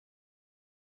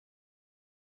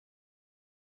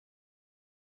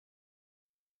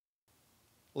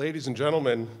Ladies and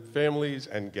gentlemen, families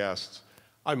and guests,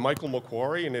 I'm Michael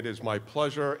McQuarrie, and it is my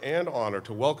pleasure and honor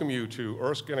to welcome you to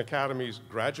Erskine Academy's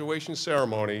graduation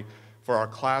ceremony for our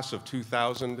class of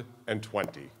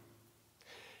 2020.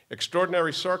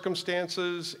 Extraordinary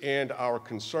circumstances and our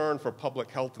concern for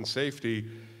public health and safety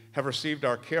have received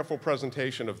our careful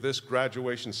presentation of this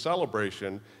graduation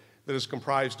celebration that is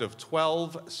comprised of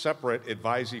 12 separate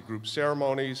advisee group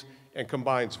ceremonies and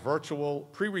combines virtual,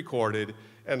 pre-recorded,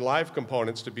 and live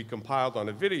components to be compiled on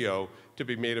a video to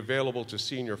be made available to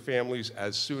senior families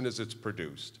as soon as it's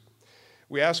produced.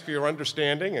 We ask for your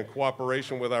understanding and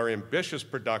cooperation with our ambitious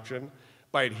production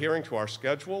by adhering to our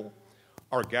schedule,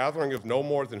 our gathering of no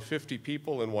more than 50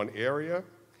 people in one area,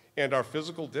 and our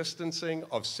physical distancing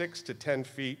of 6 to 10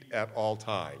 feet at all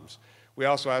times. We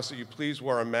also ask that you please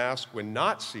wear a mask when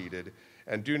not seated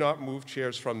and do not move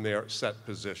chairs from their set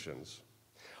positions.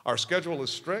 Our schedule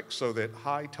is strict so that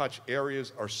high-touch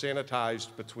areas are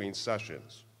sanitized between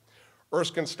sessions.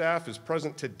 Erskine staff is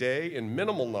present today in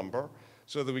minimal number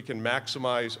so that we can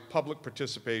maximize public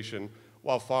participation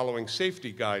while following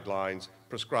safety guidelines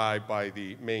prescribed by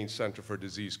the Maine Center for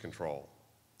Disease Control.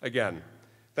 Again,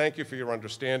 thank you for your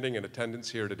understanding and attendance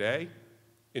here today.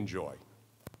 Enjoy.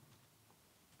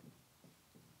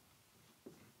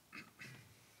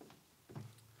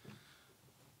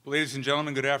 Ladies and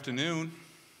gentlemen, good afternoon.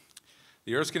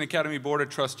 The Erskine Academy Board of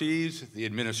Trustees, the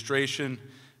administration,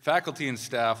 faculty, and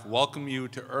staff welcome you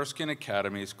to Erskine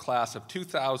Academy's Class of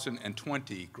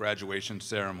 2020 graduation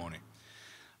ceremony.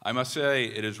 I must say,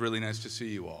 it is really nice to see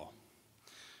you all.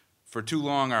 For too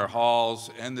long, our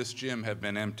halls and this gym have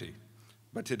been empty,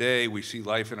 but today we see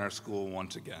life in our school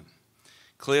once again.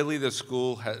 Clearly, this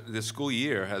school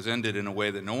year has ended in a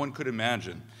way that no one could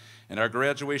imagine, and our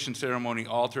graduation ceremony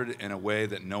altered in a way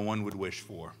that no one would wish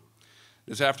for.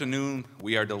 This afternoon,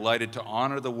 we are delighted to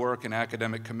honor the work and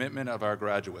academic commitment of our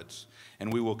graduates,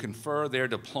 and we will confer their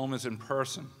diplomas in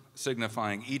person,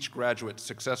 signifying each graduate's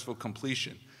successful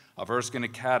completion of Erskine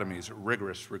Academy's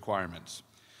rigorous requirements.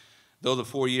 Though the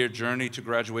 4-year journey to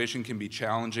graduation can be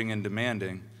challenging and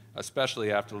demanding,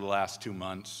 especially after the last 2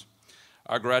 months,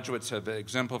 our graduates have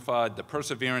exemplified the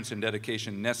perseverance and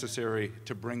dedication necessary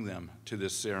to bring them to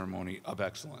this ceremony of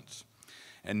excellence.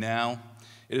 And now,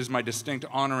 it is my distinct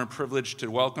honor and privilege to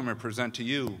welcome and present to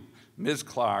you Ms.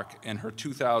 Clark and her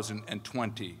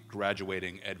 2020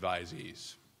 graduating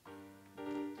advisees.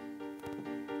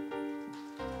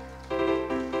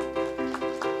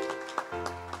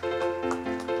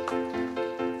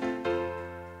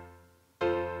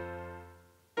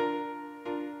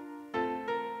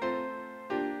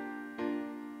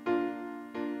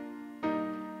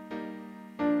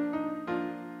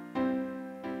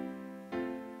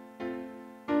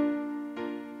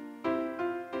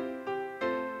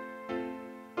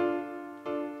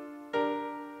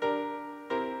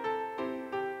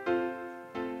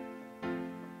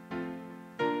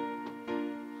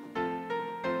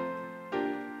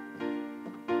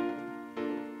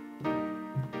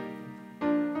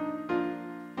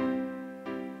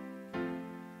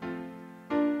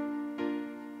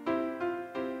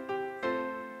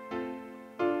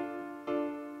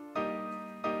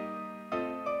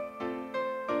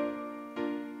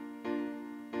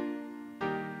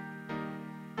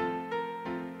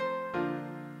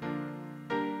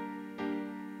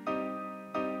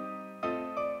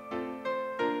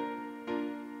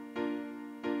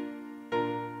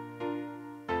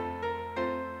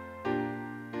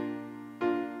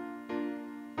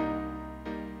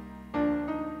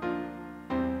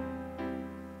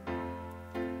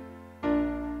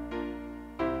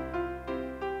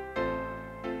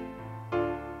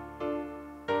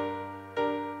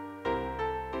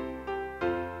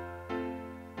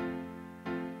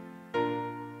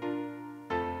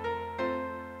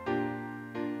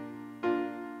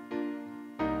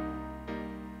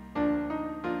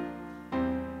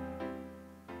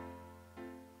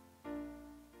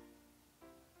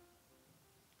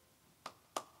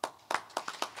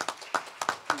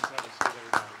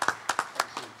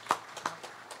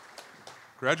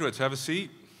 Graduates, have a seat.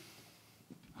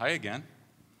 Hi again.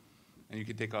 And you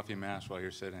can take off your mask while you're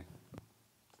sitting.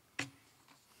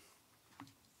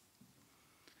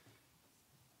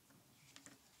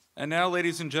 And now,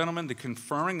 ladies and gentlemen, the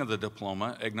conferring of the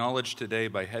diploma, acknowledged today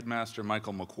by Headmaster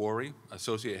Michael McQuarrie,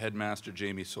 Associate Headmaster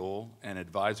Jamie Soule, and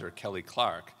Advisor Kelly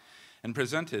Clark, and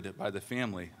presented by the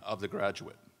family of the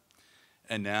graduate.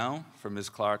 And now, for Ms.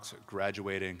 Clark's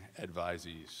graduating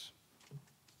advisees.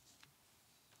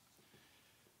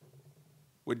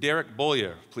 Would Derek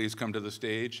Bollier please come to the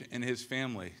stage and his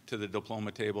family to the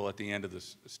diploma table at the end of the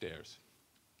stairs?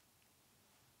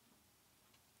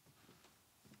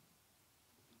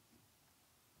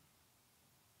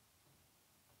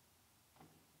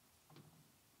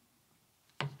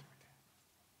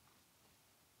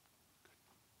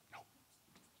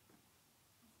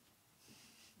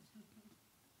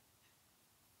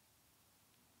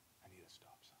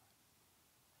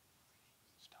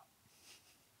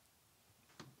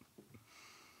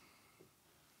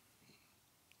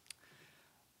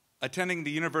 Attending the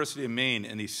University of Maine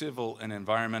in the Civil and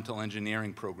Environmental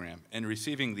Engineering program and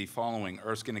receiving the following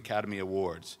Erskine Academy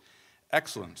Awards: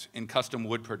 Excellence in Custom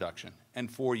Wood Production and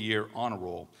 4-year honor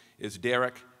roll is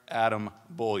Derek Adam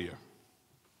Bollier.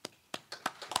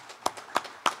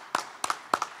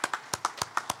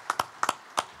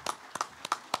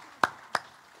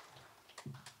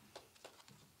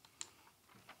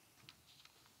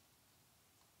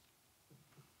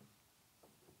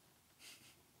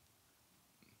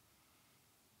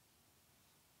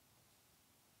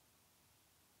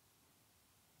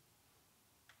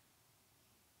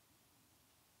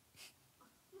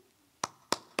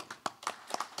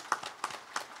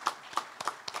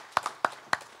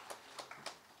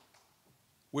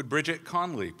 Would Bridget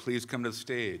Conley please come to the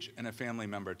stage, and a family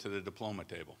member to the diploma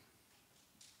table?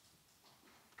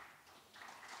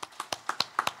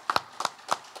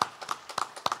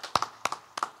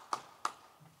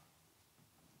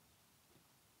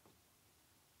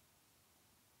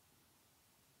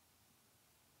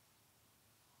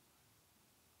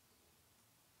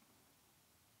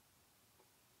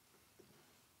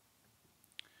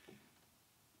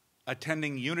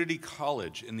 Attending Unity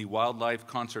College in the Wildlife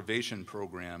Conservation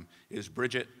program is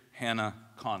Bridget Hannah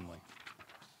Conley.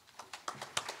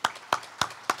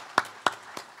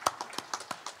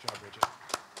 Good job, Bridget.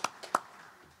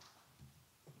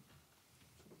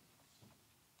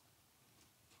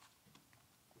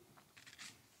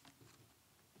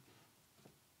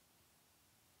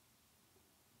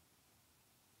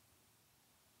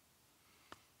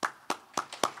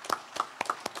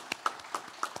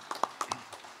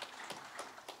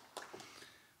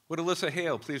 Would Alyssa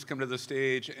Hale please come to the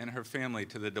stage and her family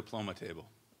to the diploma table?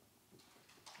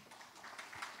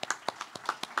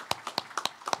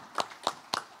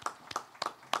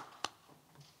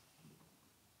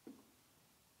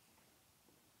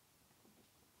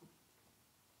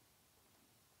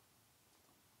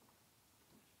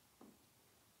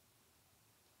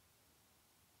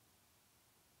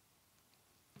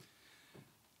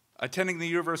 Attending the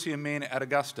University of Maine at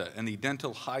Augusta in the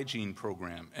Dental Hygiene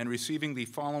program and receiving the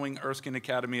following Erskine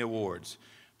Academy Awards: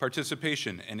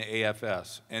 participation in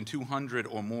AFS and 200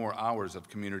 or more hours of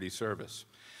community service,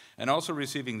 and also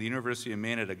receiving the University of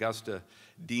Maine at Augusta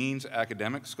Dean's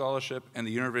Academic Scholarship and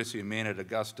the University of Maine at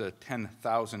Augusta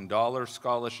 $10,000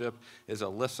 Scholarship is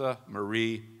Alyssa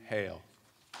Marie Hale.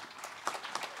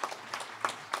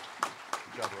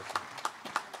 Good job, Alyssa.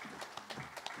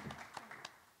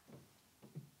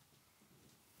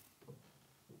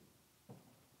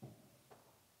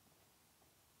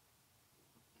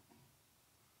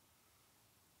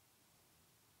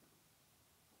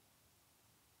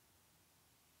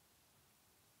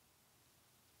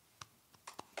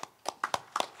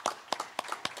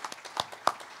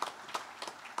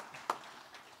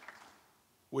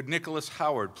 Would Nicholas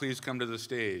Howard please come to the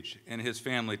stage and his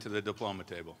family to the diploma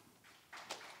table?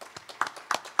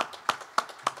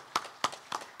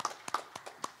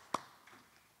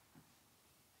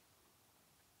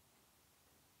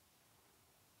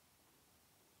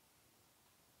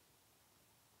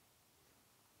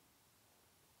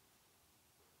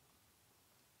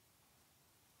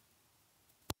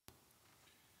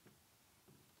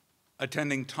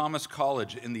 Attending Thomas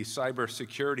College in the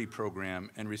Cybersecurity program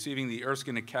and receiving the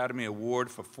Erskine Academy Award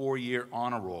for 4-year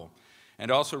honor roll, and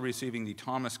also receiving the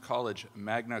Thomas College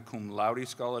Magna Cum Laude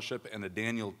Scholarship and the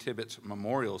Daniel Tibbetts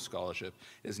Memorial Scholarship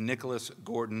is Nicholas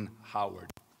Gordon Howard.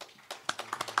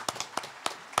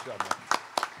 Good job, man.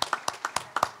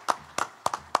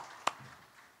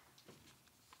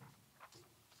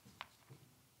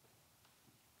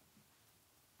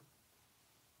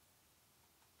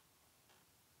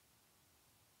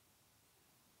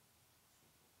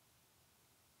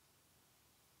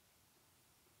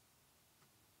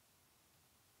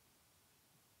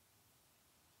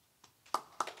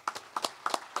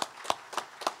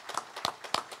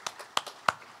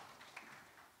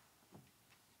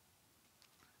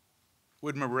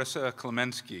 Would Marissa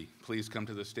Klemensky please come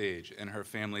to the stage and her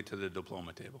family to the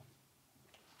diploma table?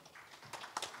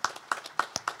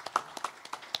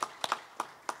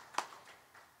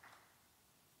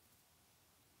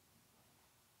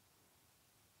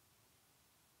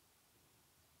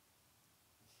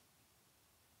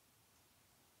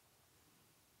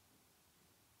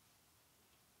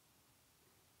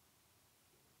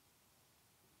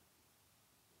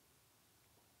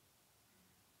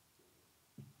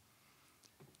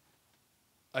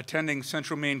 Attending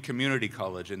Central Maine Community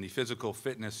College in the Physical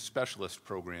Fitness Specialist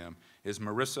program is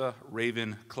Marissa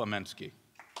Raven Klemensky.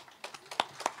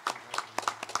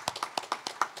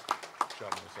 Good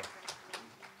job, Marissa.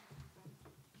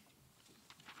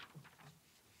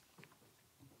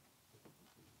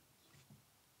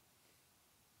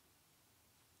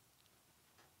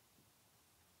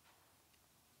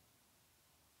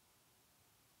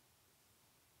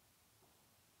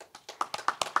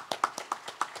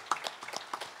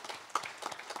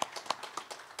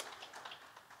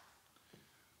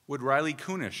 Would Riley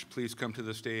Kunish please come to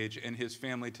the stage and his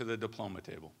family to the diploma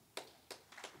table?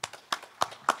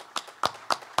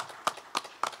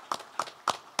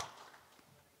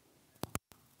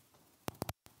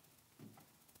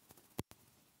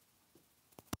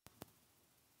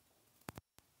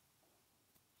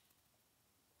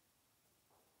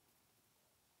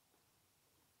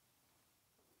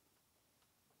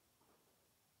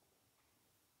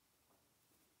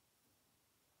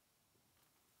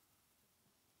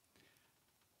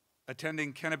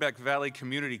 Attending Kennebec Valley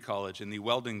Community College in the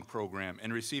welding program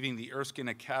and receiving the Erskine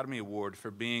Academy Award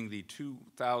for being the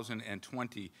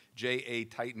 2020 JA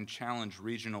Titan Challenge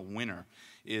Regional winner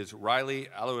is Riley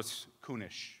Alois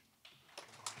Kunish.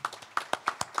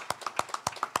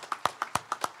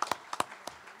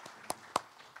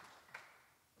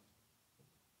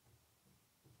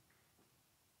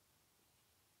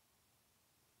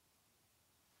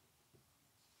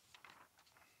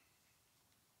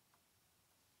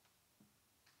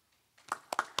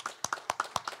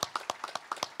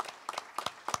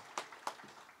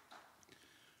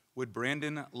 Would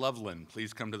Brandon Loveland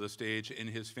please come to the stage and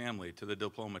his family to the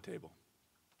diploma table?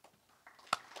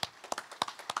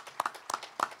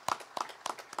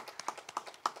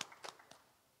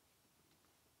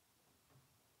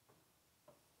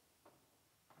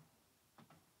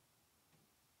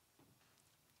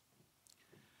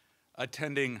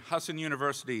 Attending Husson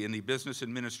University in the Business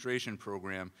Administration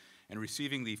program and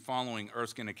receiving the following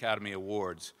Erskine Academy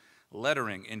Awards: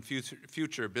 lettering in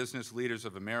Future Business Leaders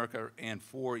of America and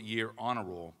 4-year honor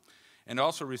roll, and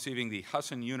also receiving the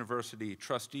Husson University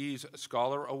Trustees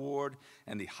Scholar Award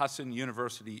and the Husson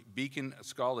University Beacon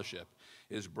Scholarship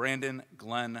is Brandon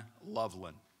Glenn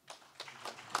Loveland.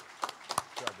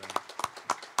 Good job, Brandon.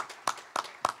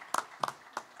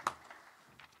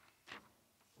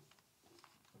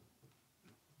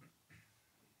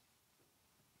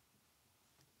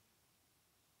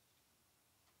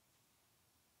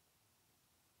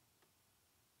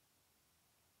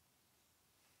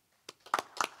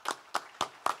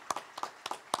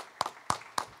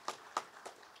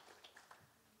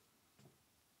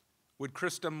 Would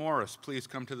Krista Morris please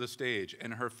come to the stage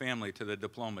and her family to the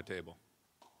diploma table?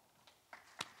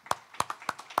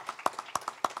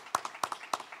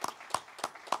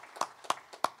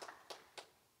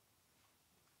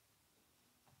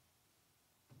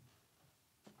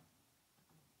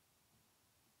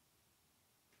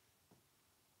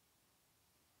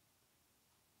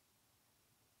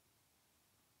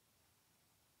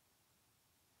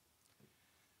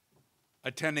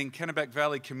 Attending Kennebec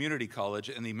Valley Community College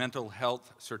in the Mental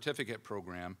Health Certificate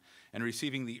Program and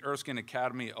receiving the Erskine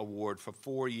Academy Award for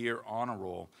 4-year honor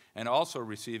roll and also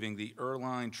receiving the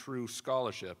Erline True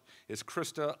Scholarship is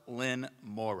Krista Lynn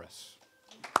Morris.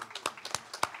 Good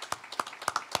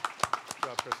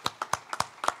job, Krista.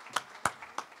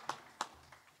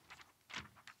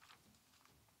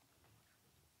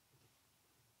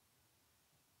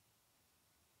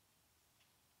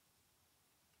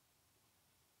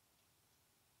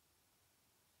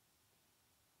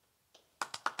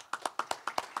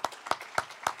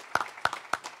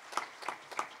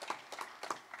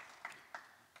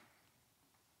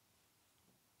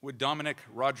 Would Dominic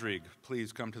Rodrigue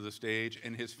please come to the stage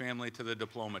and his family to the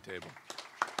diploma table?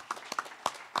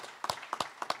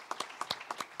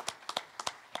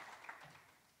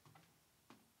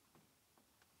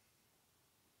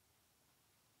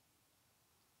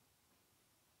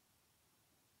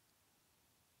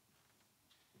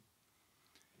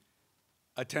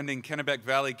 Attending Kennebec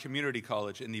Valley Community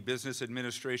College in the Business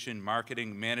Administration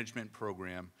Marketing Management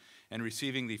Program and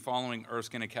receiving the following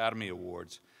Erskine Academy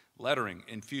Awards: lettering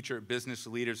in Future Business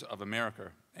Leaders of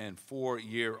America and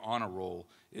 4-year honor roll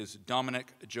is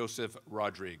Dominic Joseph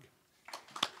Rodrigue.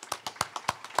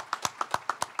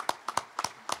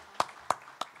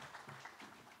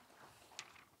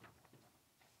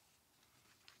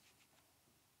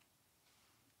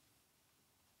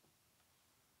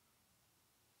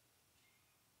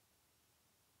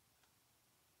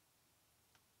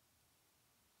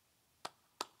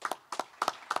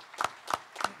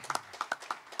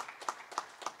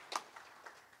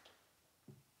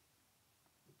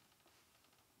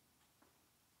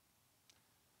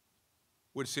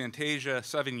 Would Santasia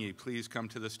Savigny please come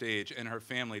to the stage and her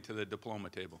family to the diploma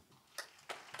table?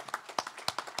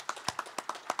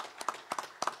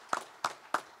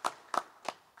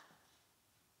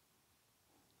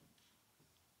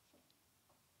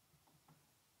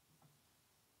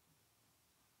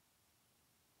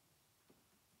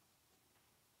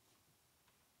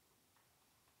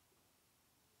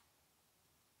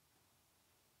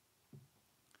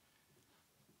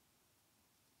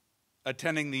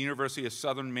 Attending the University of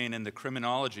Southern Maine in the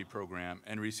Criminology program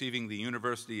and receiving the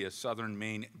University of Southern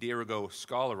Maine Dirigo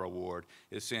Scholar Award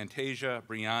is Santasia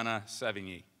Brianna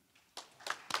Savigny.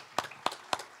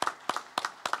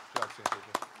 Good job,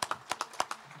 Santasia.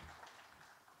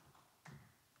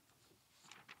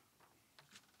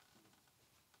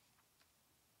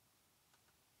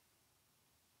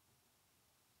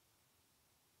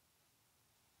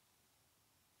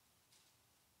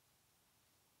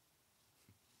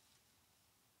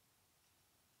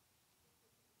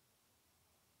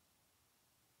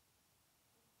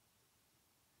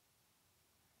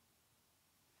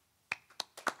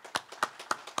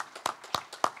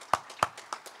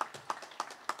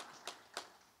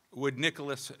 Would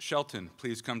Nicholas Shelton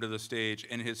please come to the stage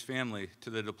and his family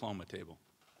to the diploma table?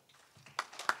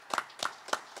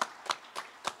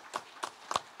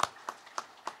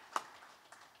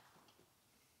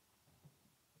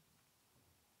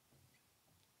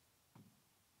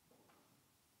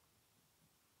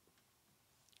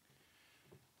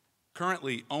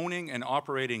 Currently owning and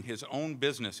operating his own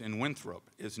business in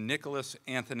Winthrop is Nicholas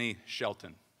Anthony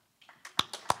Shelton.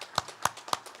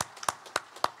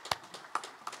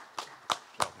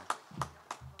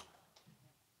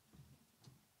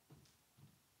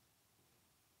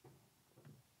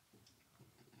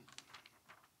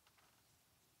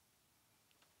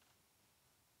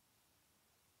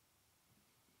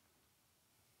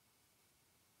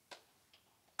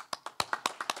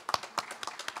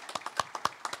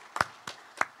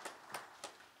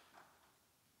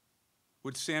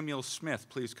 Would Samuel Smith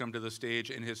please come to the stage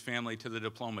and his family to the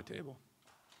diploma table?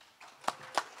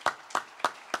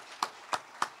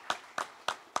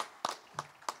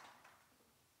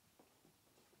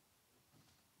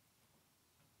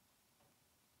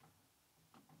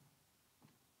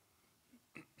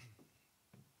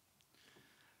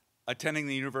 Attending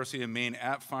the University of Maine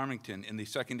at Farmington in the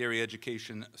Secondary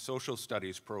Education Social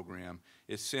Studies program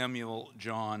is Samuel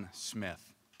John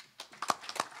Smith.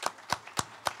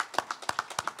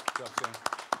 Good job, Sam.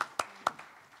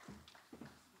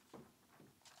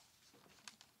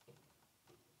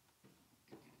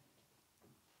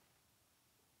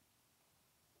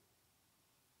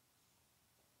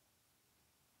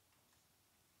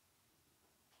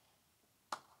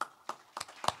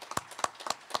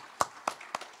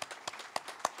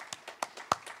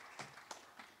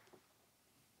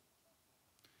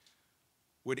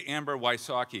 Would Amber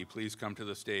Wysocki please come to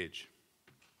the stage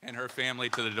and her family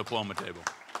to the diploma table?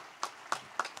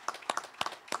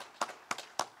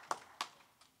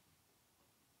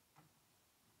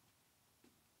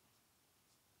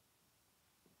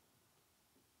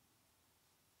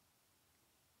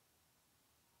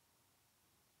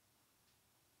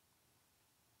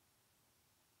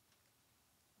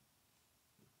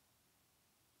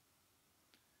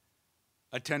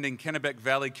 Attending Kennebec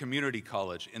Valley Community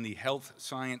College in the Health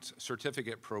Science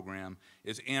Certificate program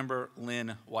is Amber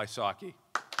Lynn Wysocki.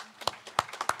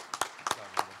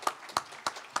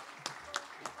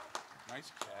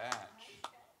 Nice catch.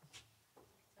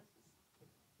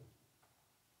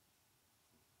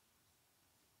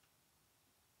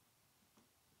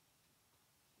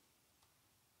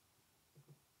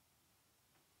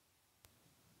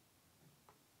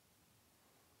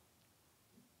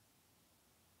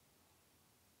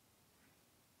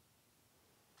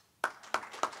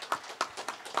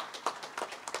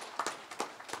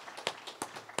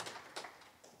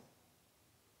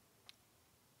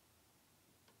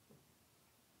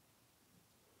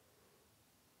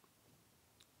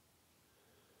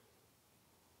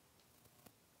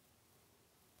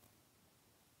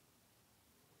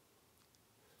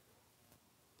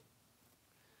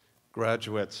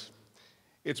 Graduates,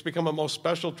 it's become a most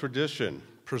special tradition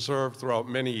preserved throughout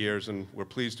many years, and we're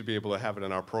pleased to be able to have it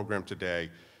in our program today.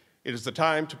 It is the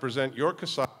time to present your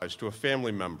corsage to a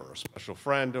family member, a special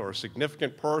friend, or a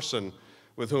significant person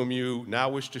with whom you now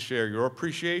wish to share your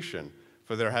appreciation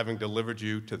for their having delivered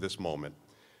you to this moment.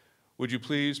 Would you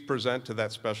please present to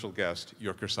that special guest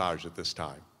your corsage at this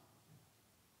time?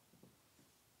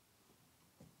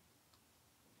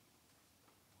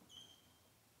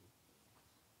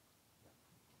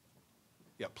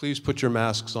 Yeah, please put your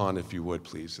masks on if you would,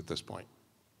 please, at this point.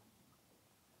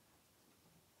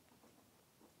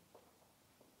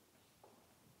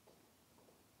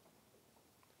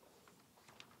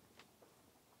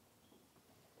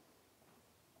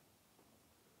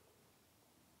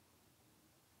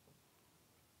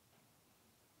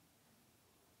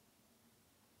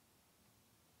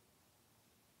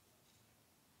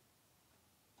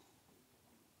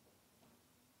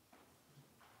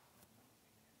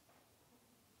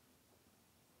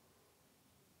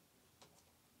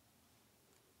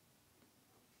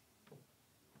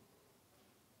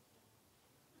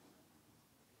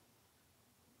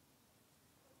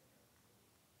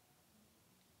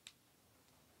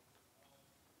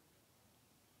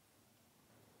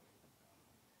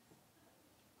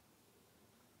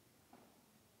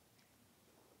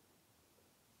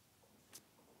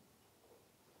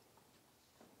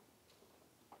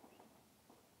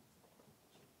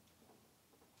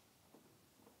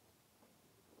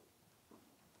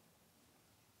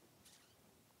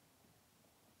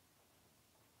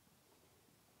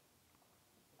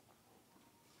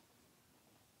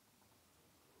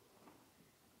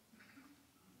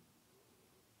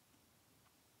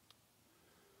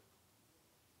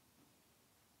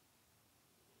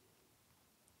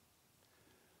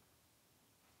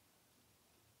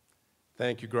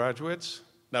 Thank you, graduates.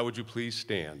 Now would you please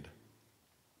stand?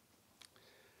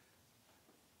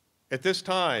 At this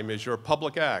time is your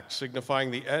public act signifying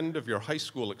the end of your high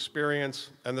school experience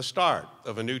and the start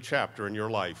of a new chapter in your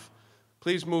life.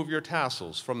 Please move your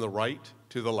tassels from the right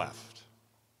to the left.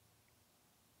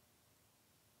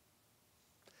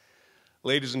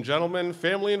 Ladies and gentlemen,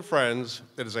 family and friends,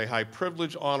 it is a high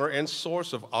privilege, honor, and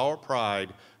source of our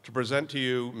pride to present to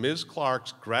you Ms.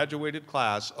 Clark's graduated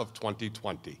class of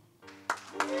 2020.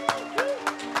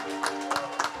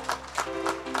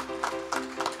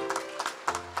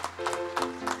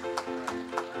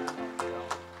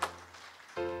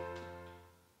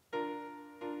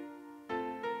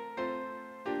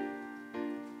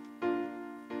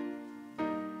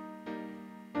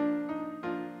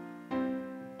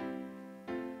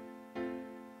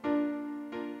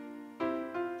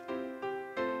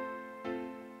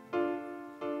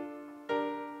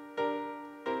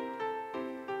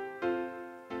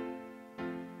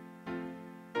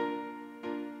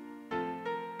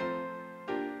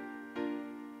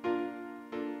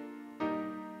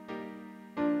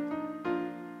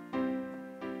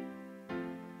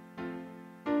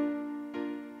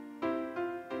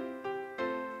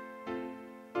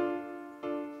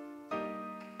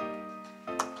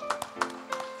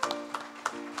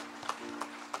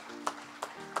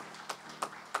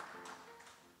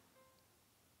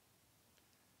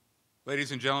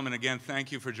 Ladies and gentlemen, again,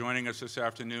 thank you for joining us this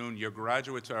afternoon. Your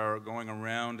graduates are going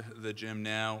around the gym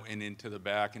now and into the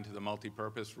back, into the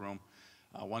multi-purpose room.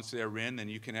 Once they're in, then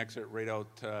you can exit right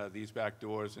out these back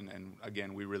doors. And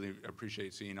again, we really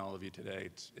appreciate seeing all of you today.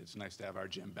 It's nice to have our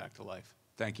gym back to life.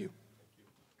 Thank you.